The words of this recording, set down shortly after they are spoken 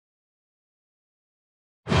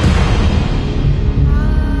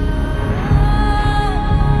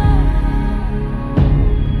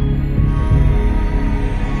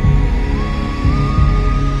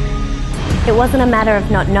wasn't a matter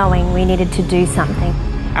of not knowing, we needed to do something.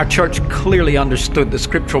 Our church clearly understood the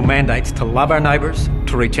scriptural mandates to love our neighbours,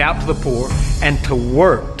 to reach out to the poor, and to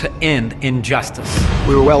work to end injustice.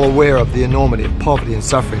 We were well aware of the enormity of poverty and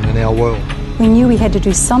suffering in our world. We knew we had to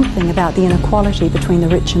do something about the inequality between the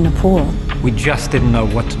rich and the poor. We just didn't know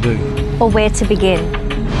what to do. Or where to begin.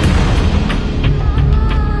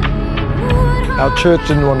 Our church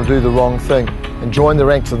didn't want to do the wrong thing and join the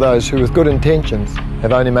ranks of those who, with good intentions,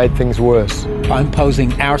 have only made things worse. By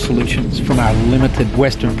imposing our solutions from our limited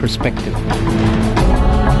Western perspective.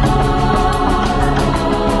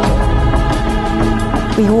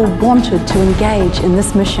 We all wanted to engage in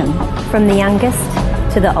this mission. From the youngest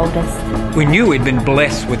to the oldest. We knew we'd been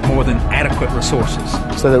blessed with more than adequate resources.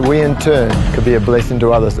 So that we in turn could be a blessing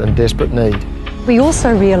to others in desperate need. We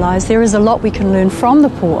also realised there is a lot we can learn from the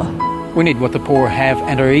poor. We need what the poor have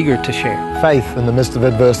and are eager to share. Faith in the midst of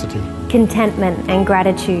adversity. Contentment and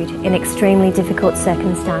gratitude in extremely difficult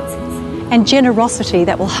circumstances. And generosity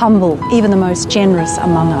that will humble even the most generous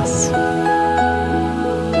among us.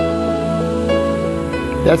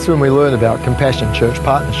 That's when we learn about Compassion Church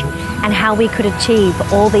partnerships. And how we could achieve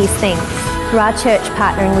all these things through our church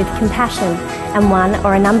partnering with Compassion and one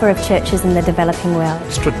or a number of churches in the developing world.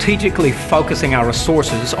 Strategically focusing our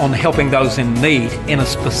resources on helping those in need in a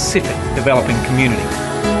specific developing community.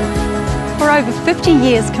 For over 50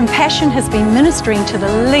 years, Compassion has been ministering to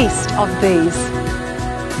the least of these.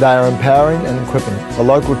 They are empowering and equipping the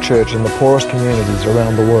local church in the poorest communities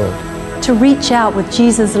around the world. To reach out with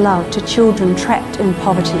Jesus' love to children trapped in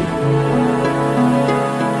poverty.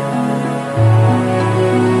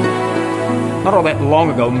 Not all that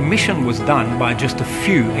long ago, mission was done by just a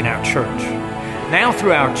few in our church. Now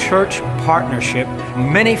through our church partnership,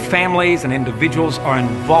 many families and individuals are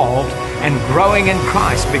involved and growing in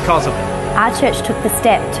Christ because of it. Our church took the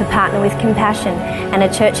step to partner with Compassion and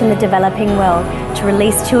a church in the developing world to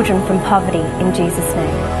release children from poverty in Jesus'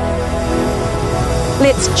 name.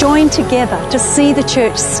 Let's join together to see the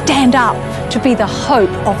church stand up to be the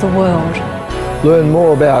hope of the world. Learn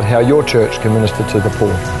more about how your church can minister to the poor.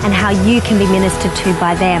 And how you can be ministered to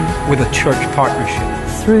by them. With a church partnership.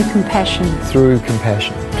 Through Compassion. Through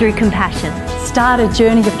Compassion. Through Compassion. Start a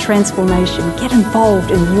journey of transformation. Get involved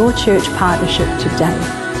in your church partnership today.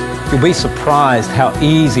 You'll be surprised how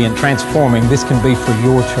easy and transforming this can be for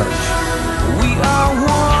your church. We are